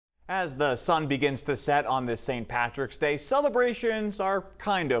As the sun begins to set on this St. Patrick's Day, celebrations are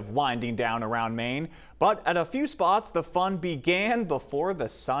kind of winding down around Maine. But at a few spots, the fun began before the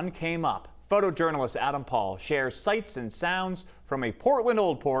sun came up. Photojournalist Adam Paul shares sights and sounds from a Portland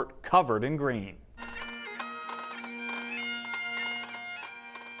Old Port covered in green.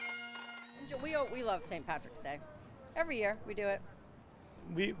 We love St. Patrick's Day. Every year we do it.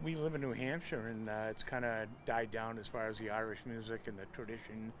 We live in New Hampshire, and it's kind of died down as far as the Irish music and the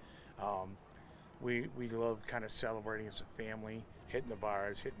tradition. We love kind of celebrating as a family, hitting the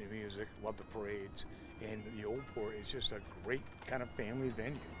bars, hitting the music, love the parades, and the Old Port is just a great kind of family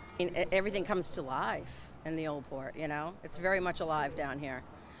venue. I mean, everything comes to life in the Old Port, you know? It's very much alive down here,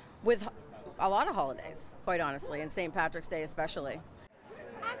 with a lot of holidays, quite honestly, and St. Patrick's Day especially.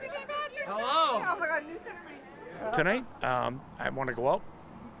 Happy St. Patrick's Day! Hello! Oh my God, new ceremony. Tonight, I want to go out.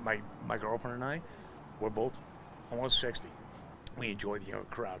 My girlfriend and I, we're both almost 60. We enjoy the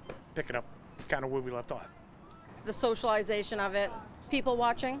crowd, pick it up kind of where we left off. The socialization of it, people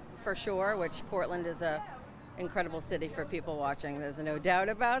watching for sure, which Portland is a incredible city for people watching. There's no doubt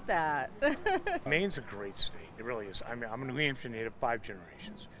about that. Maine's a great state. It really is. I mean, I'm a New Hampshire native, 5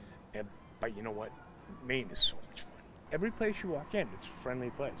 generations. But you know what? Maine is so much fun. Every place you walk in, it's a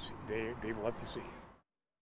friendly place. They love to see you.